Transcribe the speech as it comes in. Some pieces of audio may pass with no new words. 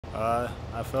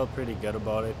I felt pretty good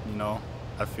about it, you know.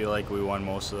 I feel like we won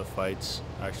most of the fights.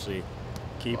 Actually,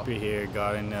 Keeper here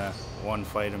got in one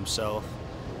fight himself.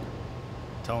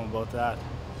 Tell him about that.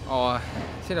 Oh, I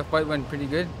think the fight went pretty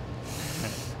good.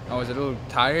 I was a little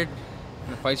tired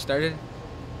when the fight started.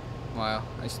 Well,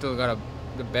 I still got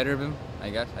the better of him, I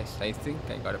guess. I think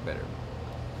I got a better of him.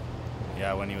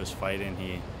 Yeah, when he was fighting,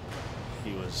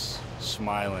 he was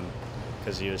smiling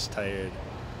because he was tired.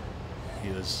 He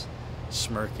was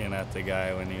smirking at the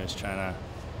guy when he was trying to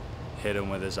hit him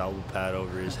with his elbow pad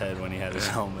over his head when he had his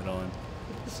helmet on.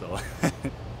 So.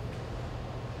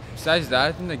 Besides that,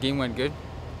 I think the game went good.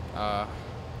 Got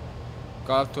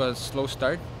off to a slow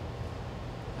start.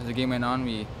 As the game went on,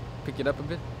 we picked it up a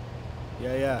bit.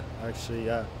 Yeah, actually,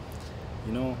 yeah.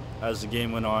 You know, as the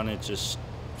game went on, it just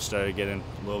started getting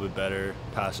a little bit better.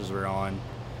 Passes were on.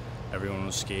 Everyone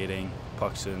was skating.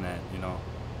 Pucks to the net, you know.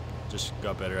 Just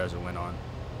got better as it went on.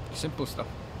 Simple stuff.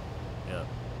 Yeah.